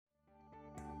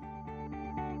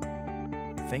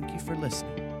Thank you for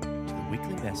listening to the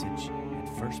weekly message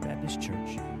at First Baptist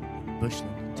Church in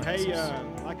Bushland, Texas.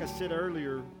 Hey, like I said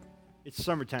earlier, it's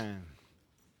summertime.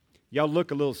 Y'all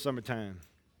look a little summertime.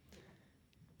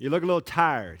 You look a little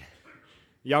tired.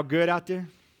 Y'all good out there?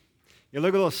 You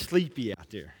look a little sleepy out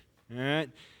there. All right?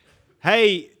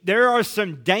 Hey, there are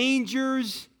some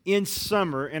dangers in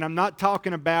summer, and I'm not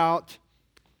talking about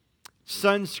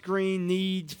sunscreen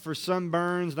needs for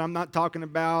sunburns, and I'm not talking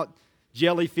about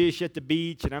jellyfish at the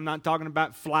beach, and I'm not talking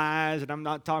about flies, and I'm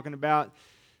not talking about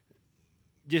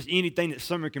just anything that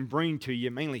summer can bring to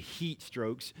you, mainly heat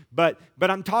strokes. But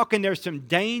I'm talking there's some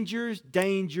dangers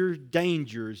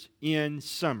in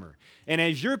summer. And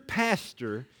as your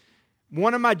pastor,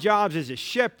 one of my jobs as a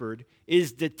shepherd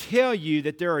is to tell you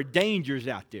that there are dangers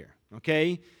out there,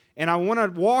 okay? And I want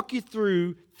to walk you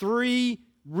through 3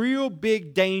 real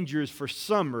big dangers for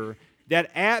summer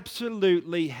that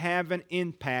absolutely have an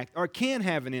impact or can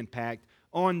have an impact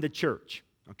on the church,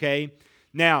 okay?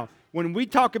 Now, when we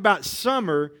talk about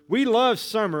summer, we love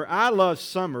summer. I love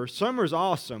summer. Summer's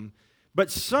awesome. But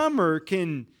summer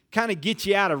can kind of get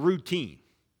you out of routine,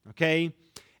 okay?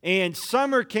 And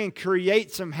summer can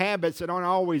create some habits that aren't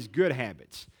always good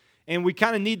habits. And we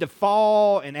kind of need the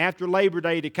fall and after Labor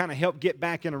Day to kind of help get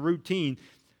back in a routine.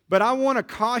 But I want to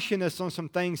caution us on some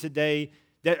things today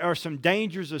that are some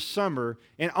dangers of summer.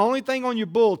 And only thing on your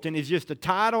bulletin is just the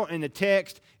title and the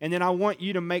text. And then I want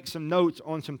you to make some notes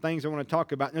on some things I want to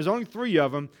talk about. And there's only 3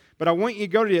 of them. But I want you to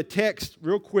go to the text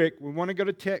real quick. We want to go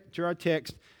to our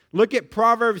text. Look at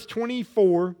Proverbs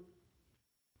 24.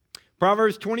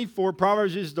 Proverbs 24.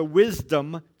 Proverbs is the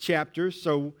wisdom chapter.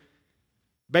 So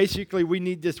basically we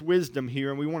need this wisdom here.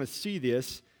 And we want to see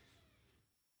this.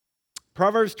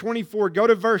 Proverbs 24. Go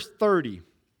to verse 30.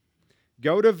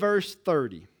 Go to verse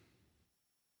 30.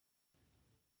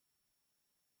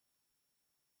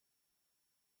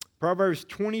 Proverbs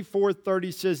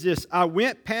 24:30 says this, I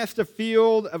went past a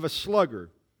field of a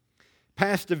sluggard,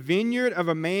 past a vineyard of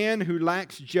a man who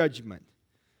lacks judgment.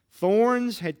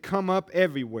 Thorns had come up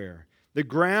everywhere. The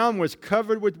ground was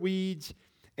covered with weeds,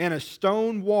 and a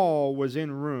stone wall was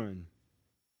in ruin.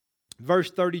 Verse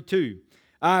 32,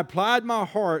 I applied my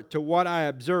heart to what I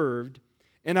observed,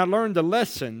 and I learned a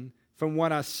lesson from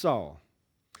what I saw.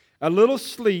 A little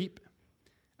sleep,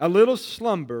 a little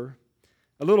slumber,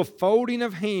 a little folding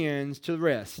of hands to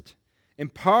rest,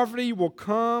 and poverty will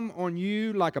come on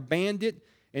you like a bandit,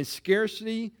 and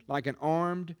scarcity like an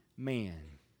armed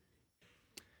man.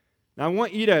 Now I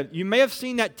want you may have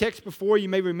seen that text before, you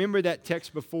may remember that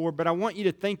text before, but I want you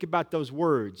to think about those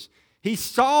words. He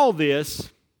saw this,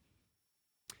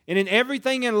 and in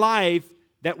everything in life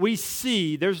that we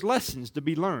see, there's lessons to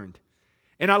be learned.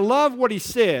 And I love what he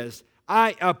says,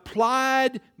 I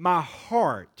applied my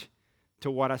heart to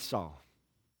what I saw.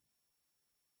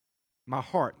 My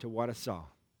heart to what I saw.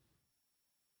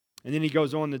 And then he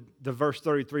goes on to verse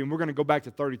 33, and we're going to go back to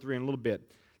 33 in a little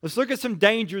bit. Let's look at some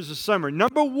dangers of summer.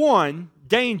 Number 1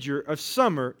 danger of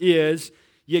summer is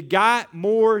you got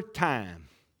more time.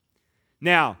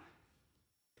 Now,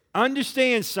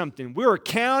 understand something. We're a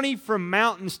county from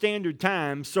Mountain Standard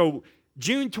Time, so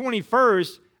June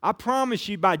 21st, I promise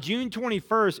you by June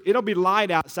 21st, it'll be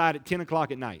light outside at 10 o'clock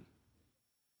at night.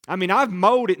 I mean, I've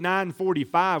mowed at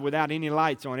 9:45 without any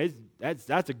lights on.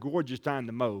 That's a gorgeous time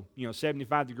to mow.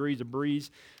 75 degrees of breeze.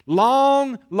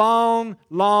 Long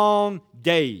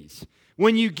days.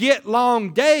 When you get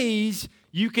long days,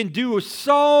 you can do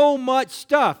so much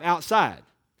stuff outside.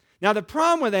 Now, the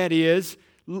problem with that is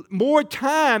more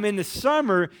time in the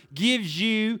summer gives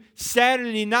you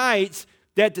Saturday nights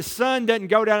that the sun doesn't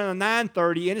go down at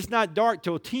 9:30 and it's not dark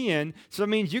till 10. So it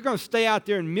means you're going to stay out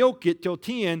there and milk it till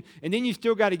 10. And then you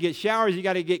still got to get showers. You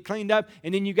got to get cleaned up.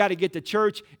 And then you got to get to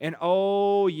church. And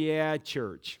oh, yeah,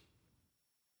 church.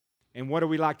 And what do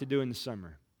we like to do in the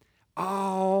summer?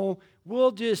 Oh,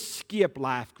 we'll just skip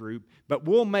life group, but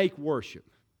we'll make worship.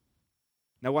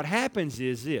 Now, what happens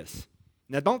is this.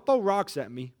 Now, don't throw rocks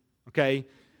at me, okay?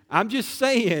 I'm just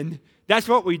saying that's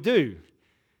what we do.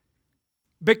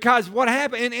 Because what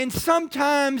happened, and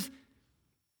sometimes,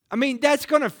 that's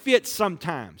going to fit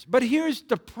sometimes. But here's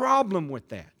the problem with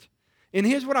that. And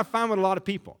here's what I find with a lot of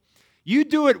people. You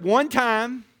do it one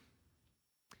time,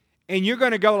 and you're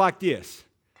going to go like this.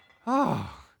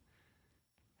 Oh,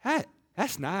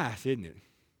 that's nice, isn't it?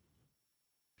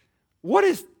 What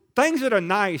is things that are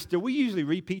nice, do we usually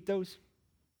repeat those?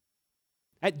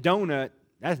 That donut,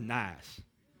 that's nice.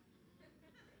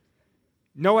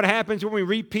 Know what happens when we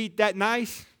repeat that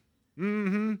nice?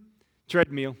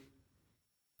 Treadmill.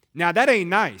 Now, that ain't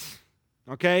nice,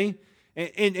 okay?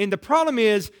 And the problem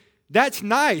is, that's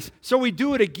nice, so we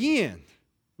do it again.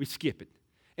 We skip it.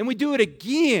 And we do it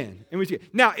again. And we skip.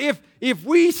 Now, if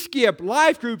we skip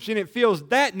life groups and it feels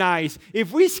that nice,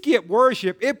 if we skip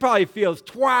worship, it probably feels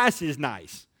twice as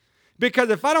nice. Because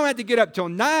if I don't have to get up till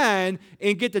 9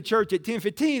 and get to church at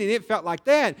 10:15, and it felt like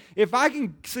that, if I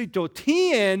can sleep till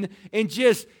 10 and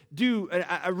just do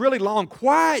a really long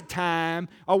quiet time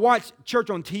or watch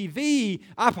church on TV,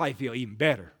 I probably feel even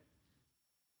better.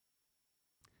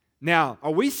 Now, are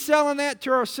we selling that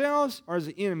to ourselves, or is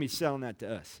the enemy selling that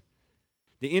to us?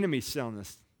 The enemy's selling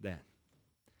us that.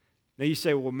 Now you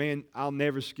say, well, man, I'll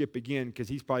never skip again because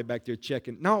he's probably back there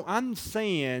checking. No, I'm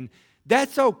saying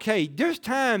that's okay. There's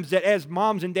times that as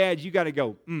moms and dads, you got to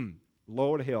go,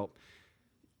 Lord help.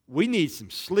 We need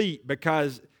some sleep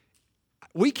because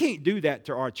we can't do that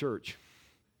to our church.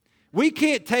 We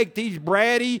can't take these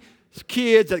bratty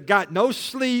kids that got no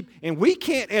sleep, and we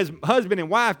can't, as husband and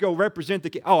wife, go represent the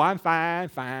kid. Oh, I'm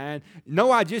fine.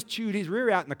 No, I just chewed his rear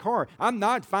out in the car. I'm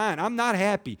not fine. I'm not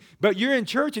happy. But you're in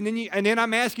church, and then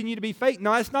I'm asking you to be fake.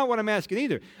 No, that's not what I'm asking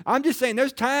either. I'm just saying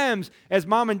there's times as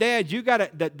mom and dad, you got to,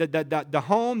 the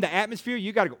home, the atmosphere,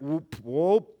 you got to go,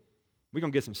 whoop, we're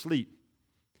going to get some sleep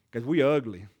because we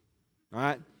ugly, all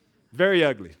right? Very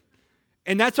ugly.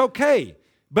 And that's okay.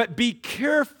 But be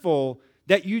careful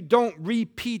that you don't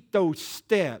repeat those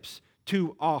steps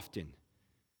too often.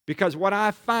 Because what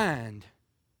I find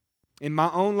in my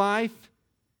own life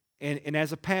and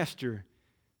as a pastor,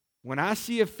 when I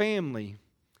see a family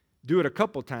do it a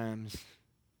couple times,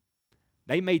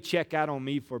 they may check out on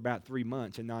me for about 3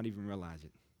 months and not even realize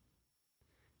it.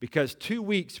 Because 2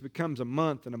 weeks becomes a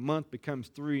month, and a month becomes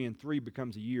 3, and 3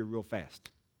 becomes a year real fast.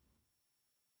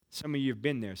 Some of you have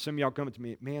been there. Some of y'all come up to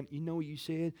me, man, you know what you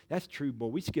said? That's true, boy.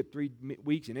 We skipped 3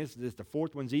 weeks, and this the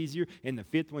 4th one's easier, and the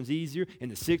 5th one's easier,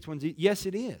 and the 6th one's easier. Yes,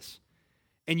 it is.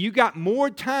 And you got more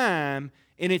time,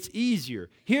 and it's easier.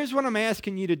 Here's what I'm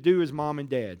asking you to do as mom and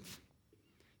dads.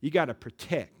 You got to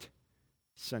protect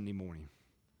Sunday morning.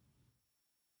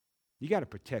 You got to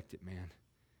protect it, man.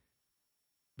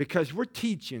 Because we're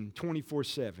teaching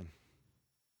 24/7.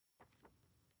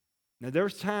 Now,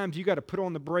 there's times you got to put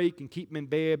on the brake and keep them in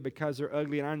bed because they're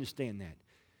ugly, and I understand that.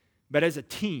 But as a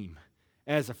team,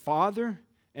 as a father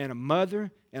and a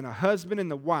mother and a husband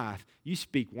and a wife, you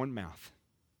speak one mouth.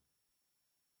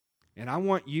 And I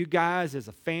want you guys as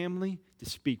a family to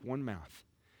speak one mouth.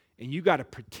 And you got to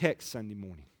protect Sunday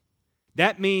morning.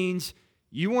 That means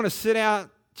you want to sit out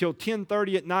till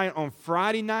 10:30 at night on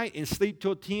Friday night and sleep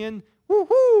till 10,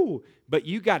 woohoo! But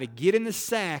you got to get in the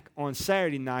sack on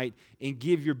Saturday night and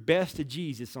give your best to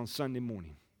Jesus on Sunday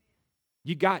morning.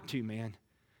 You got to, man.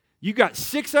 You got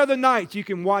 6 other nights you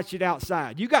can watch it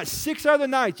outside. You got 6 other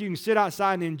nights you can sit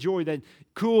outside and enjoy the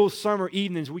cool summer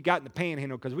evenings we got in the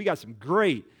Panhandle, because we got some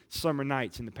great summer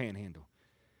nights in the Panhandle.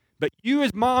 But you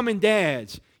as mom and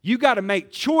dads, you got to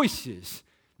make choices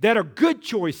that are good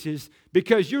choices,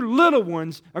 because your little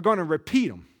ones are going to repeat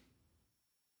them.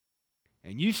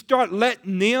 And you start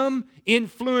letting them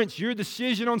influence your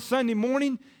decision on Sunday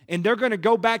morning, and they're going to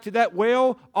go back to that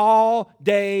well all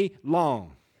day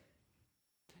long.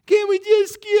 Can we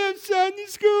just skip Sunday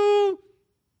school?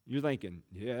 You're thinking,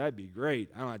 yeah, that'd be great.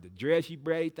 I don't have to dress you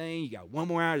for anything. You got 1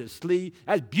 more hour to sleep.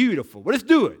 That's beautiful. Well, let's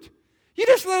do it. You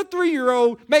just let a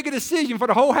 3-year-old make a decision for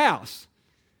the whole house.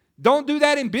 Don't do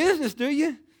that in business, do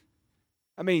you?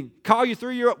 I mean, call your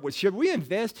 3-year-old. Well, should we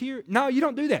invest here? No, you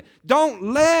don't do that. Don't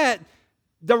let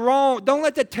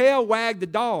the tail wag the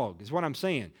dog, is what I'm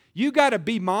saying. You got to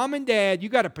be mom and dad. You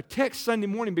got to protect Sunday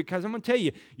morning, because I'm going to tell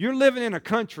you, you're living in a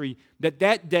country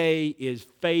that day is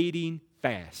fading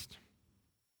fast.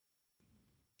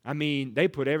 I mean, they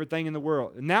put everything in the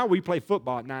world. Now we play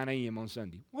football at 9 a.m. on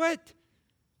Sunday. What?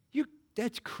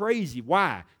 That's crazy.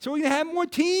 Why? So we can have more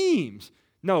teams.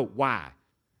 No, why?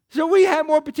 So we have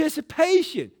more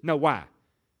participation. No, why?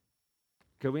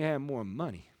 Because we have more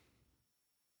money.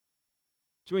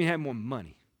 So we have more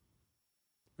money.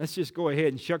 Let's just go ahead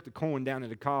and shuck the corn down to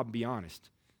the cob and be honest.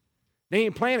 They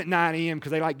ain't playing at 9 a.m.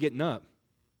 because they like getting up.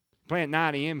 Playing at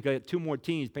 9 a.m. because they have 2 more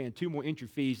teams paying 2 more entry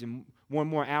fees and 1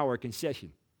 more hour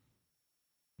concession.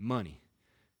 Money.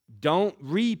 Don't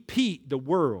repeat the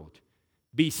world.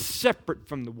 Be separate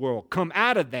from the world. Come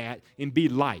out of that and be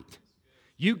light.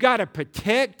 You got to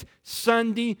protect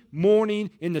Sunday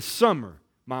morning in the summer,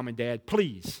 mom and dad,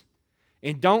 please.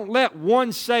 And don't let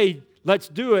one say, let's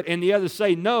do it, and the other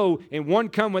say no, and one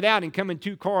come without and come in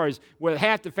 2 cars where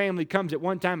half the family comes at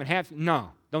one time and half,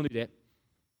 no, don't do that.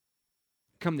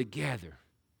 Come together.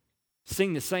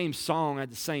 Sing the same song out of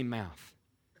the same mouth.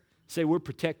 Say, we're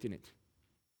protecting it.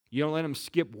 You don't let them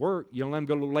skip work. You don't let them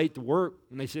go a little late to work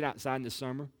when they sit outside in the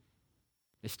summer.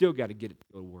 They still got to get it to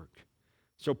go to work.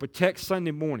 So protect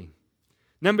Sunday morning.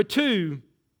 Number 2,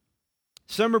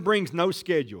 Summer brings no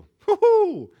schedule.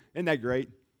 Woo-hoo! Isn't that great?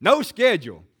 No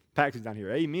schedule. Paxton's down here.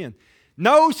 Amen.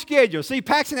 No schedule. See,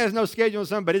 Paxton has no schedule in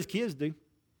summer, but his kids do.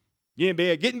 Get in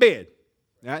bed. Get in bed.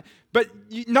 Right? But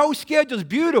no schedule is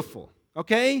beautiful.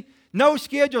 Okay? No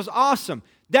schedule is awesome.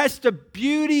 That's the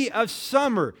beauty of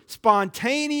summer.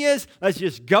 Spontaneous. Let's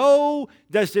just go.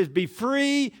 Let's just be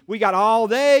free. We got all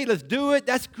day. Let's do it.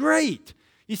 That's great.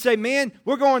 You say, man,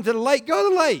 we're going to the lake. Go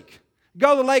to the lake.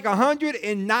 Go to the lake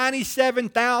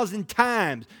 197,000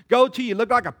 times. Go till you look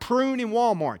like a prune in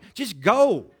Walmart. Just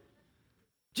go.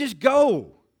 Just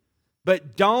go.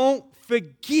 But don't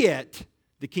forget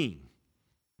the King.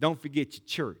 Don't forget your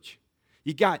church.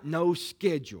 You got no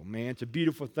schedule, man. It's a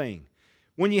beautiful thing.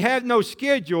 When you have no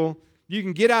schedule, you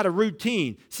can get out of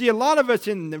routine. See, a lot of us,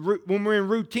 when we're in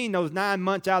routine, those 9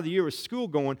 months out of the year with school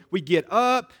going, we get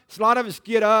up. So a lot of us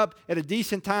get up at a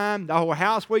decent time. The whole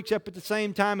house wakes up at the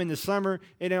same time in the summer.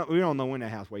 We don't know when the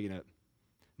house waking up.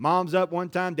 Mom's up one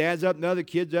time, dad's up another,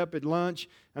 kids up at lunch.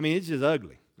 I mean, it's just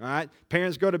ugly. All right?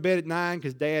 Parents go to bed at 9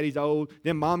 because daddy's old.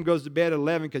 Then mom goes to bed at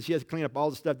 11 because she has to clean up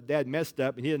all the stuff that dad messed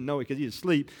up, and he didn't know it because he's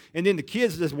asleep. And then the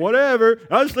kids just, whatever,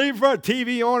 I'm asleep in front of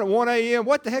TV on at 1 a.m.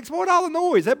 What the heck's what all the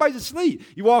noise? Everybody's asleep.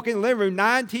 You walk in the living room,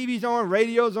 9 TVs on,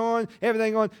 radios on,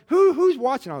 everything on. Who's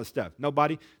watching all this stuff?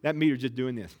 Nobody. That meter's just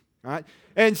doing this. All right?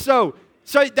 And so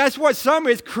that's what summer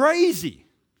is. Crazy.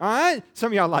 All right?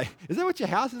 Some of y'all are like, is that what your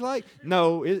house is like?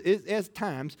 No, it's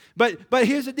times. But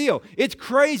here's the deal. It's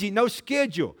crazy, no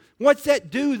schedule. What's that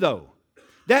do, though?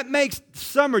 That makes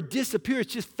summer disappear.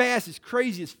 It's just fast. It's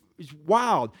crazy. It's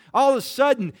wild. All of a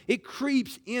sudden, it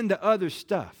creeps into other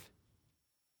stuff.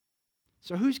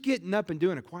 So who's getting up and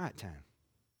doing a quiet time?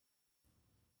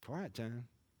 Quiet time.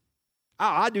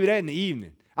 I do that in the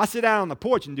evening. I sit out on the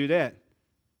porch and do that.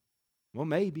 Well,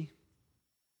 maybe.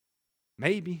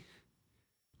 Maybe.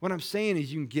 What I'm saying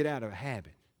is you can get out of a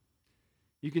habit.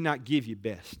 You cannot give your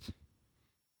best.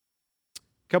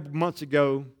 A couple months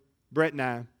ago, Brett and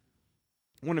I,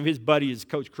 one of his buddies is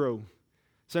Coach Crow.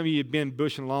 Some of you have been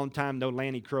bushing a long time, know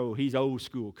Lanny Crow. He's old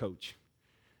school coach.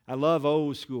 I love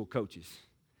old school coaches.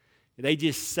 They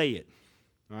just say it,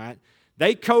 all right?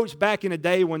 They coached back in the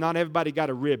day when not everybody got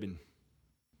a ribbon.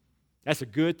 That's a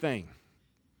good thing.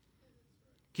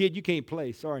 Kid, you can't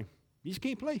play. Sorry. You just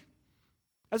can't play.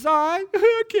 That's all right.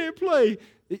 I can't play.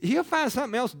 He'll find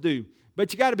something else to do,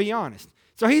 but you got to be honest.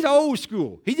 So he's old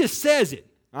school. He just says it,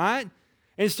 all right?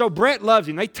 And so Brett loves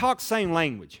him. They talk same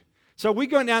language. So we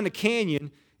go down the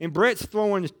canyon, and Brett's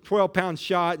throwing his 12-pound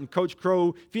shot, and Coach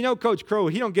Crow, if you know Coach Crow,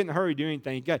 he don't get in a hurry to do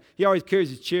anything. He always carries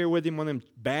his chair with him, one of them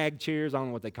bag chairs. I don't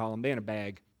know what they call them. They're in a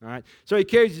bag, all right? So he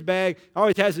carries his bag,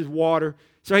 always has his water.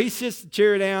 So he sits the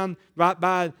chair down right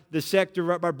by the sector,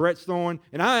 right by Brett's throwing,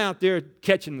 and I'm out there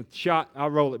catching the shot.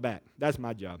 I'll roll it back. That's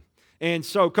my job. And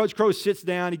so Coach Crow sits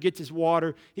down. He gets his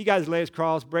water. He got his legs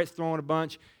crossed. Brett's throwing a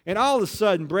bunch. And all of a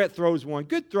sudden, Brett throws one.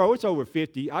 Good throw. It's over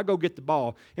 50. I go get the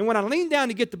ball. And when I lean down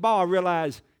to get the ball, I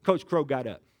realize Coach Crow got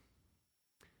up.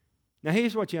 Now,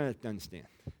 here's what you have to understand.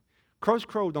 Coach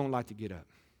Crow don't like to get up.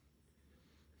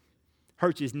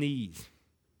 Hurts his knees,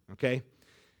 okay?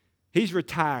 He's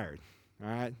retired. All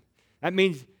right? That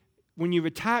means when you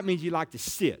retire, it means you like to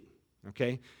sit,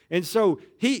 okay? And so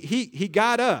he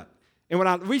got up. And when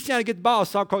I reached down to get the ball, I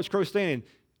saw Coach Crow standing.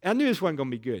 I knew this wasn't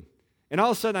going to be good. And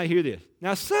all of a sudden, I hear this.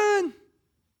 Now, son,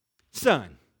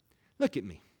 look at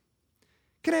me.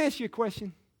 Can I ask you a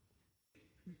question?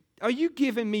 Are you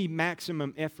giving me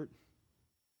maximum effort?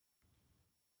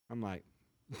 I'm like,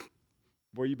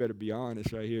 boy, you better be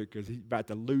honest right here because he's about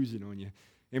to lose it on you.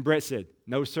 And Brett said,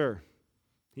 no, sir.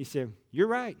 He said, you're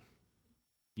right.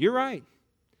 You're right.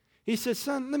 He said,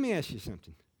 son, let me ask you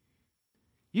something.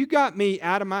 You got me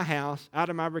out of my house, out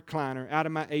of my recliner, out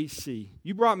of my AC.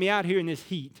 You brought me out here in this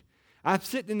heat. I'm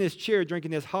sitting in this chair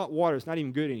drinking this hot water. It's not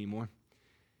even good anymore.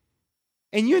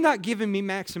 And you're not giving me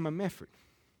maximum effort.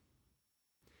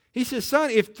 He says, son,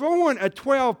 if throwing a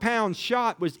 12-pound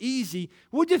shot was easy,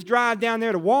 we'll just drive down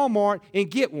there to Walmart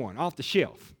and get one off the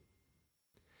shelf.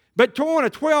 But throwing a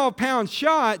 12-pound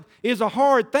shot is a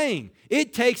hard thing.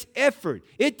 It takes effort.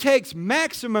 It takes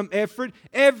maximum effort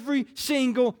every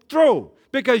single throw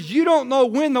because you don't know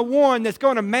when the one that's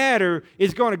going to matter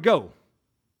is going to go.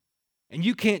 And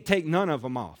you can't take none of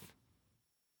them off.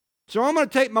 So I'm going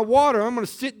to take my water, I'm going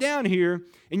to sit down here,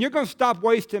 and you're going to stop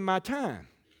wasting my time.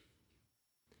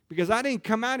 Because I didn't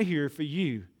come out of here for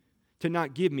you to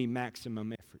not give me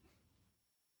maximum effort.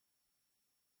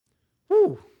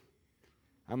 Whew.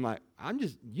 I'm like,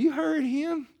 you heard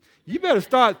him? You better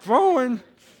start throwing.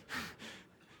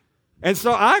 And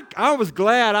so I was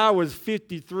glad I was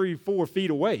 4 feet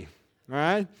away, all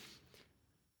right?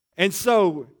 And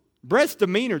so Brett's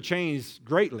demeanor changed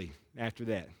greatly after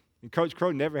that. And Coach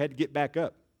Crow never had to get back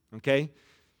up, okay?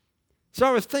 So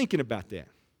I was thinking about that.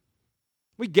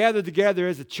 We gather together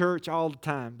as a church all the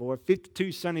time, boy,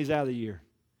 52 Sundays out of the year.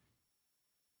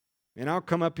 And I'll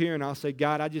come up here and I'll say,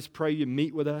 God, I just pray you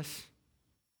meet with us.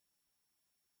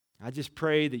 I just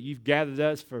pray that you've gathered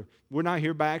us we're not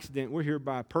here by accident, we're here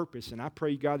by purpose. And I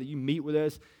pray, God, that you meet with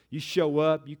us, you show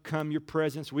up, you come, your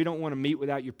presence. We don't want to meet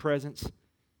without your presence.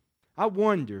 I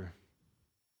wonder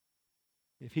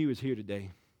if he was here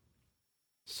today,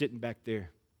 sitting back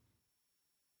there.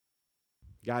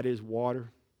 God is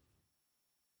water.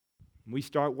 And we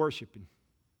start worshiping.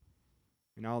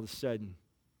 And all of a sudden,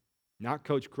 not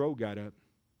Coach Crow got up,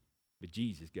 but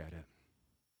Jesus got up.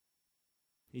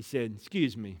 He said,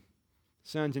 excuse me,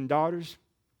 sons and daughters,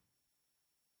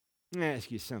 let me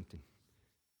ask you something.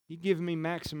 You giving me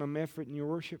maximum effort in your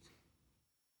worship?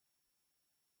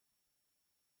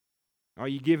 Are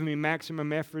you giving me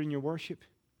maximum effort in your worship?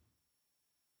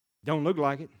 Don't look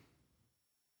like it.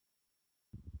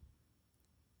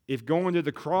 If going to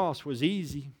the cross was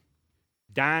easy,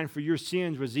 dying for your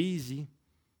sins was easy,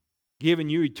 giving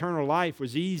you eternal life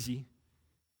was easy,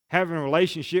 having a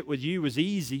relationship with you was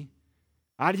easy,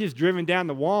 I'd just driven down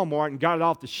to Walmart and got it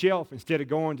off the shelf instead of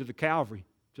going to the Calvary,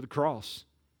 to the cross.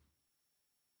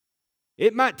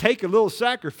 It might take a little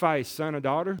sacrifice, son or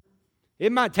daughter.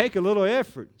 It might take a little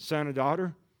effort, son or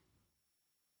daughter.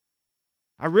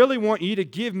 I really want you to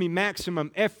give me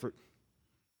maximum effort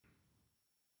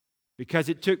because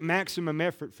it took maximum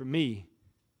effort for me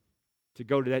to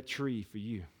go to that tree for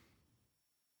you.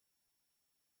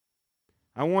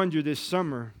 I wonder this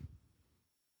summer,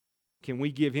 can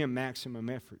we give him maximum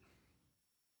effort?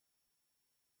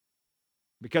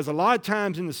 Because a lot of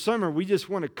times in the summer, we just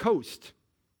want to coast.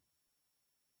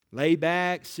 Lay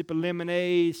back, sip a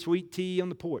lemonade, sweet tea on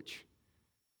the porch.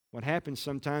 What happens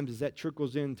sometimes is that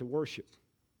trickles into worship,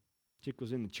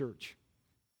 trickles into church.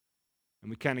 And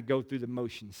we kind of go through the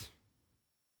motions.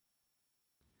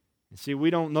 And see, we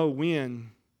don't know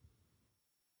when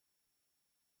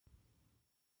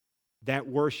that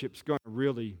worship's going to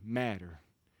really matter.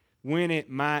 When it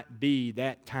might be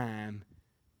that time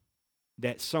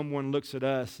that someone looks at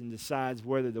us and decides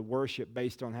whether to worship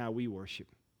based on how we worship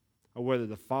or whether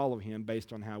to follow him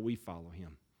based on how we follow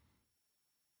him.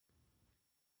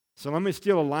 So let me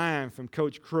steal a line from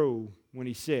Coach Crow when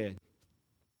he said,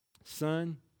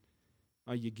 son,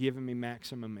 are you giving me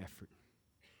maximum effort?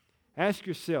 Ask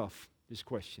yourself this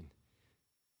question.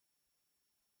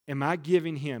 Am I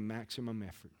giving him maximum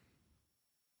effort?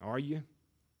 Are you?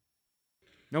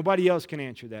 Nobody else can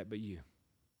answer that but you.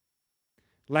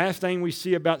 Last thing we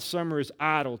see about summer is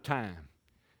idle time.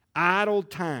 Idle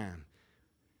time.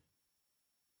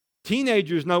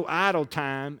 Teenagers know idle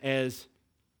time as,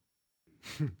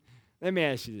 let me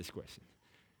ask you this question.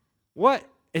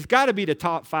 It's got to be the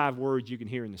top 5 words you can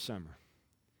hear in the summer.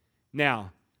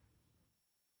 Now,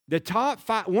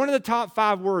 one of the top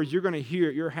 5 words you're going to hear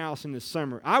at your house in the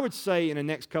summer, I would say in the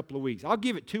next couple of weeks. I'll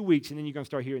give it 2 weeks and then you're going to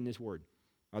start hearing this word,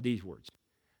 or these words.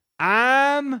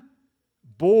 I'm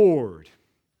bored.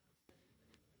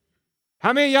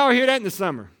 How many of y'all hear that in the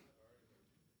summer?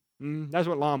 That's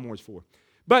what lawnmower's for.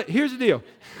 But here's the deal.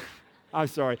 I'm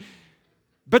sorry.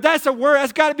 But that's a word,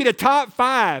 that's got to be the top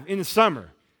 5 in the summer.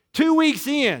 2 weeks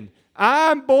in,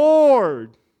 I'm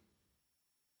bored.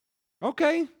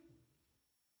 Okay.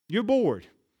 You're bored.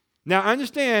 Now,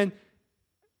 understand,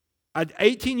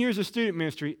 18 years of student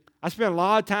ministry, I spent a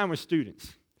lot of time with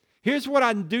students. Here's what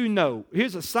I do know.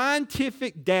 Here's a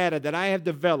scientific data that I have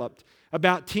developed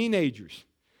about teenagers.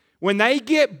 When they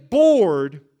get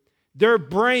bored, their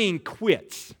brain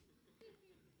quits.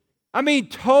 I mean,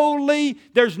 totally,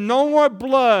 there's no more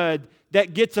blood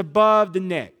that gets above the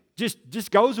neck. Just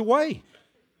goes away.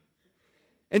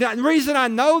 And the reason I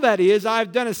know that is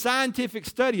I've done a scientific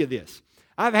study of this.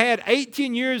 I've had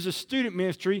 18 years of student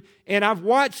ministry, and I've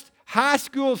watched high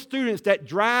school students that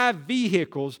drive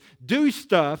vehicles do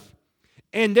stuff,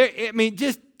 and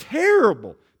just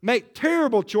terrible. Make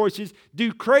terrible choices,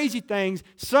 do crazy things.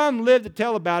 Some live to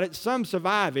tell about it, some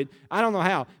survive it. I don't know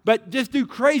how, but just do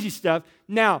crazy stuff.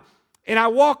 Now, and I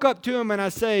walk up to them and I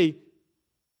say,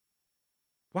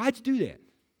 why'd you do that?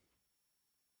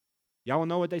 Y'all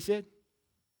know what they said?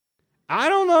 I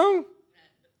don't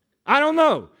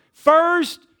know.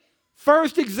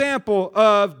 First example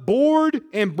of bored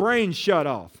and brain shut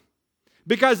off.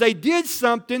 Because they did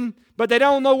something, but they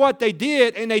don't know what they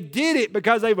did, and they did it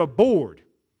because they were bored.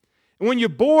 And when you're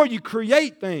bored, you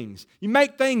create things. You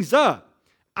make things up.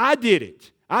 I did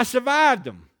it. I survived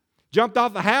them. Jumped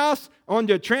off the house,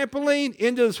 onto a trampoline,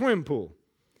 into the swimming pool.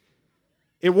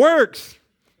 It works.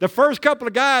 The first couple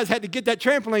of guys had to get that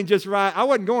trampoline just right. I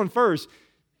wasn't going first.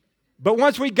 But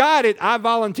once we got it, I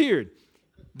volunteered.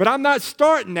 But I'm not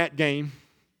starting that game.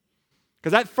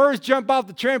 Because that first jump off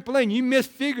the trampoline, you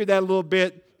misfigured that a little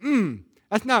bit.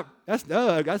 That's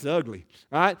ugly.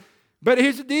 All right? But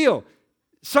here's the deal.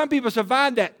 Some people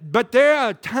survive that. But there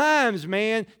are times,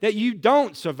 man, that you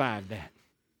don't survive that.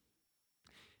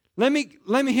 Let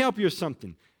me help you with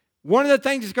something. One of the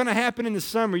things that's going to happen in the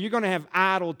summer, you're going to have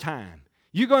idle time.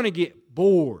 You're going to get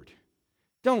bored.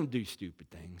 Don't do stupid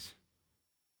things.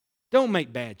 Don't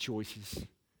make bad choices.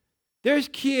 There's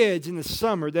kids in the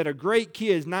summer that are great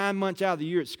kids 9 months out of the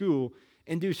year at school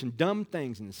and do some dumb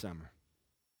things in the summer.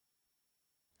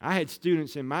 I had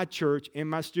students in my church, in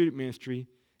my student ministry,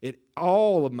 at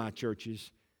all of my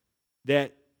churches,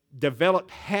 that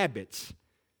developed habits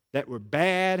that were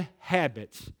bad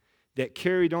habits that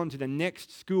carried on to the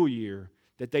next school year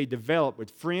that they developed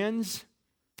with friends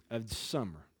of the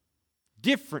summer.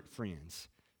 Different friends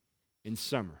in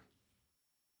summer.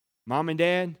 Mom and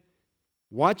Dad,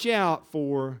 watch out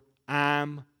for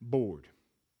I'm bored.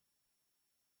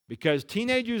 Because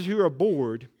teenagers who are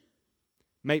bored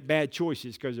make bad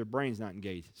choices because their brain's not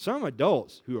engaged. Some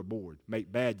adults who are bored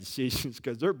make bad decisions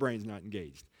because their brain's not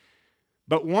engaged.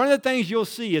 But one of the things you'll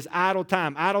see is idle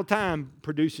time. Idle time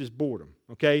produces boredom,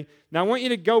 okay? Now, I want you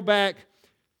to go back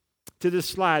to this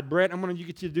slide. Brett, I'm going to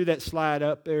get you to do that slide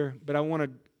up there, but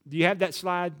do you have that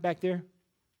slide back there?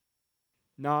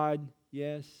 Nod,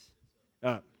 yes.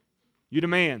 Up. You're the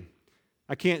man.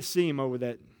 I can't see him over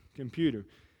that computer.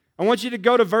 I want you to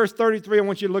go to verse 33. I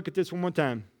want you to look at this one more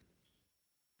time.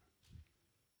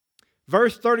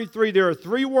 Verse 33, there are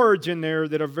 3 words in there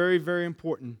that are very, very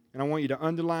important, and I want you to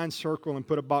underline, circle, and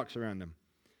put a box around them.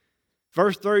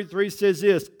 Verse 33 says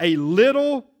this, a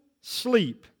little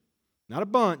sleep, not a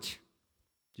bunch,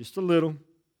 just a little.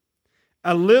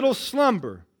 A little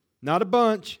slumber, not a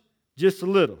bunch, just a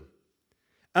little.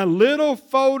 A little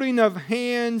folding of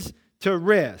hands to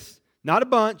rest, not a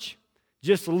bunch,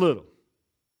 just a little.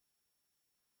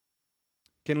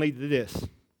 Can lead to this.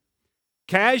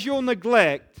 Casual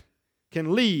neglect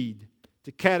can lead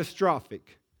to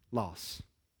catastrophic loss.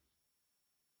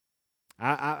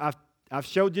 I've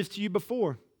showed this to you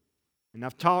before, and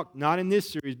I've talked, not in this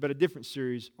series, but a different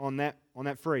series on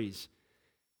that phrase.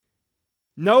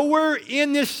 Nowhere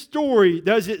in this story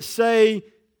does it say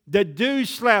the dude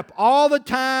slept all the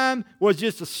time, was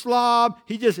just a slob,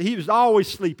 he was always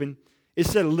sleeping. It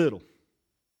said a little.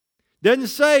 Doesn't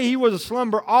say he was a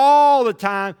slumber all the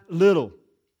time, little.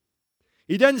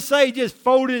 He doesn't say he just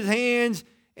folded his hands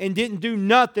and didn't do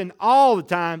nothing all the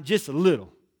time, just a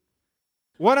little.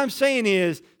 What I'm saying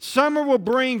is, summer will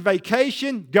bring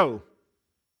vacation, go.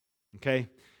 Okay?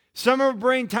 Summer will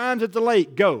bring times at the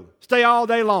lake, go. Stay all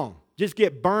day long. Just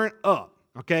get burnt up.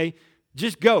 Okay?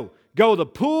 Just go. Go to the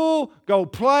pool, go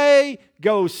play,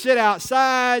 go sit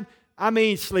outside.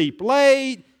 Sleep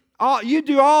late. You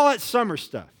do all that summer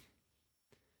stuff.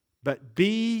 But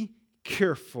be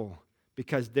careful,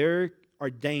 because there are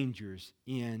dangers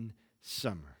in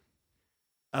summer.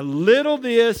 A little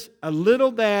this, a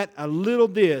little that, a little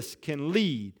this can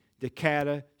lead to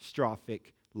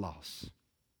catastrophic loss.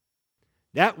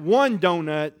 That one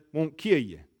donut won't kill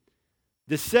you.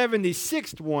 The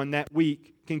 76th one that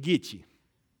week can get you.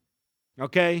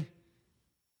 Okay?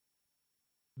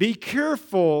 Be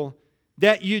careful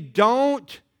that you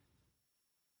don't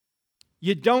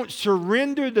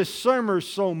surrender the summer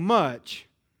so much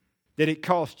that it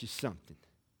costs you something.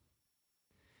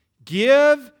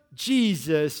 Give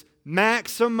Jesus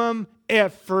maximum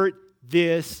effort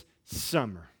this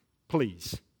summer,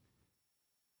 please.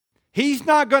 He's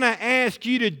not going to ask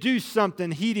you to do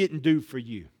something He didn't do for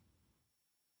you.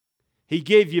 He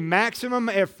gave you maximum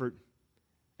effort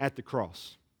at the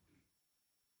cross.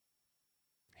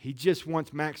 He just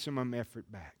wants maximum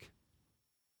effort back.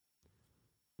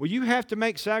 Will you have to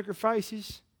make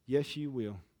sacrifices? Yes, you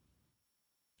will.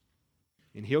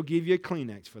 And He'll give you a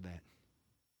Kleenex for that.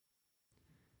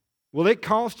 Will it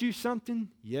cost you something?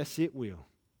 Yes, it will.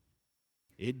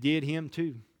 It did Him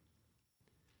too.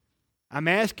 I'm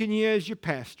asking you as your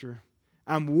pastor.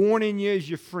 I'm warning you as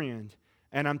your friend.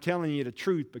 And I'm telling you the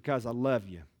truth because I love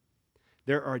you.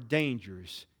 There are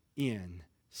dangers in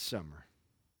summer.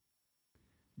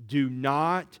 Do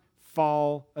not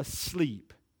fall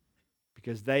asleep,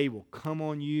 because they will come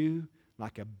on you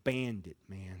like a bandit,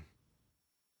 man.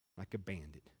 Like a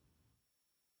bandit.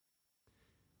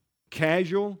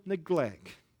 Casual neglect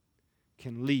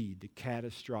can lead to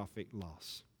catastrophic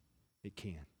loss. It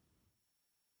can.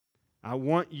 I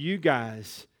want you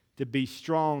guys to be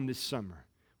strong this summer.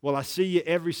 Will I see you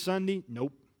every Sunday?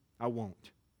 Nope, I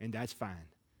won't. And that's fine.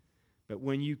 But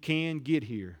when you can, get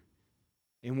here.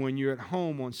 And when you're at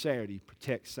home on Saturday,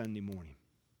 protect Sunday morning.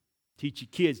 Teach your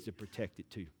kids to protect it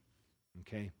too.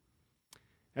 Okay?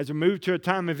 As we move to a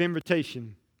time of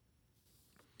invitation,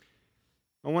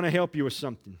 I want to help you with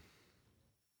something.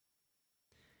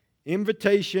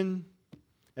 Invitation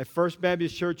at First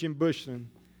Baptist Church in Bushland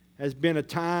has been a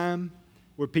time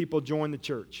where people join the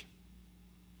church.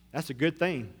 That's a good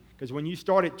thing, because when you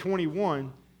start at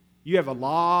 21, you have a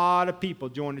lot of people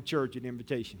join the church at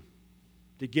invitation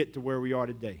to get to where we are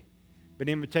today. But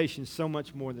invitation is so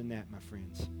much more than that, my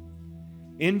friends.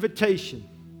 Invitation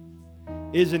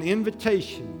is an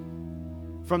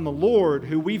invitation from the Lord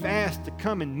who we've asked to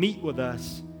come and meet with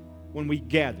us when we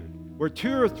gathered. Where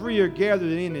 2 or 3 are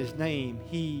gathered in His name,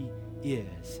 He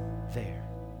is there.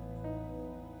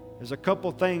 There's a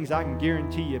couple things I can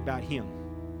guarantee you about Him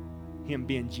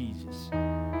being Jesus.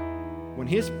 When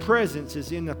His presence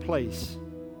is in the place,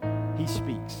 He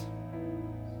speaks.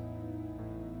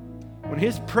 When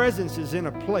His presence is in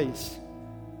a place,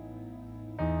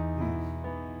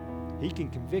 He can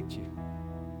convict you.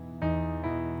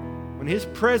 When His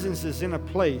presence is in a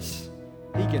place,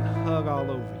 He can hug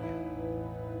all over you.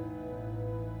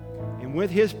 And with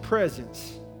His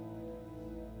presence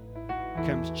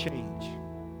comes change.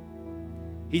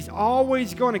 He's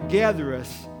always going to gather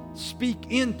us, speak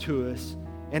into us,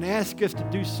 and ask us to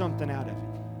do something out of it.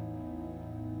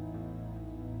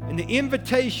 And the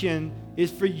invitation is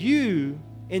for you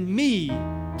and me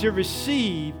to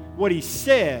receive what He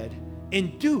said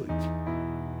and do it.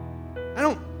 I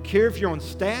don't care if you're on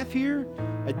staff here,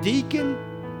 a deacon,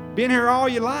 been here all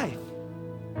your life.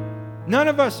 None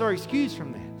of us are excused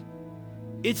from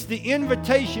that. It's the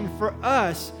invitation for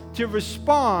us to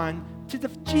respond to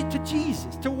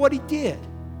Jesus, to what He did.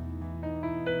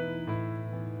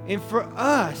 And for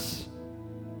us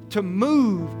to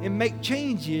move and make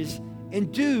changes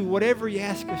and do whatever He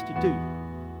asks us to do.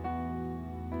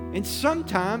 And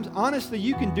sometimes, honestly,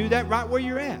 you can do that right where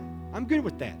you're at. I'm good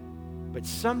with that. But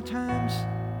sometimes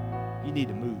you need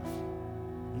to move.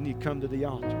 You need to come to the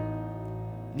altar.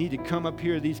 You need to come up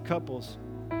here to these couples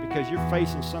because you're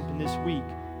facing something this week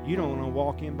you don't want to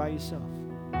walk in by yourself.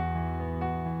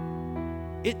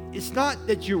 It's not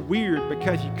that you're weird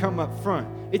because you come up front.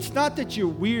 It's not that you're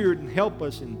weird and help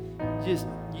us and just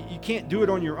you can't do it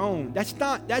on your own. That's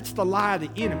the lie of the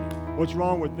enemy. What's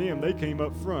wrong with them? They came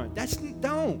up front.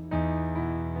 Don't.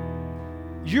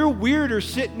 You're weirder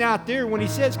sitting out there when He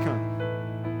says come.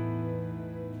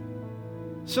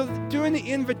 So during the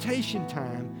invitation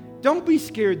time, don't be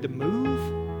scared to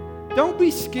move. Don't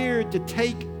be scared to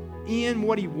take in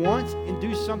what He wants and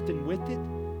do something with it.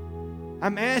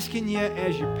 I'm asking you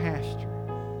as your pastor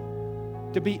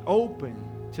to be open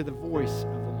to the voice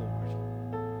of the Lord.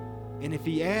 And if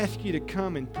He asks you to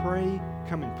come and pray,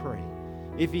 come and pray.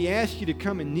 If He asks you to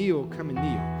come and kneel, come and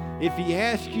kneel. If He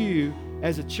asks you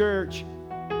as a church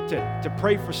to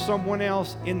pray for someone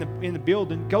else in the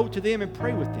building, go to them and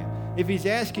pray with them. If He's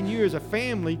asking you as a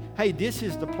family, hey, this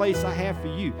is the place I have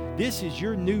for you. This is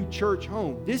your new church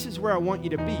home. This is where I want you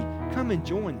to be. Come and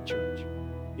join the church.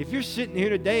 If you're sitting here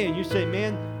today and you say,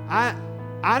 man,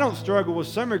 I don't struggle with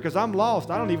summer because I'm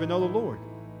lost. I don't even know the Lord.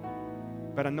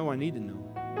 But I know I need to know.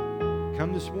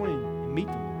 Come this morning and meet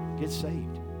the Lord. Get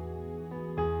saved.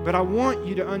 But I want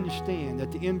you to understand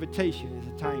that the invitation is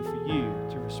a time for you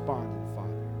to respond to the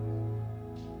Father.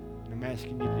 And I'm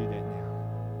asking you to do that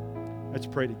now. Let's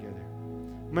pray together.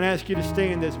 I'm going to ask you to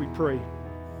stand as we pray.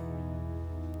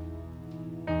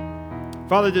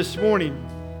 Father, this morning,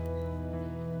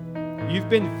 You've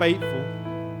been faithful.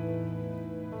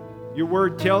 Your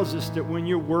word tells us that when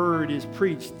your word is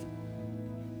preached,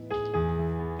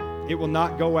 it will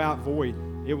not go out void.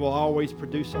 It will always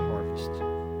produce a harvest.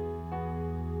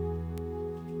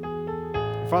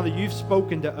 Father, You've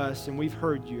spoken to us and we've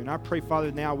heard You. And I pray,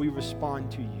 Father, now we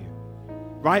respond to You.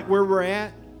 Right where we're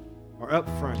at or up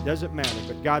front, doesn't matter.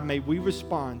 But God, may we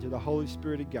respond to the Holy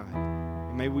Spirit of God.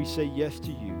 And may we say yes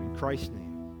to You. In Christ's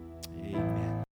name, amen.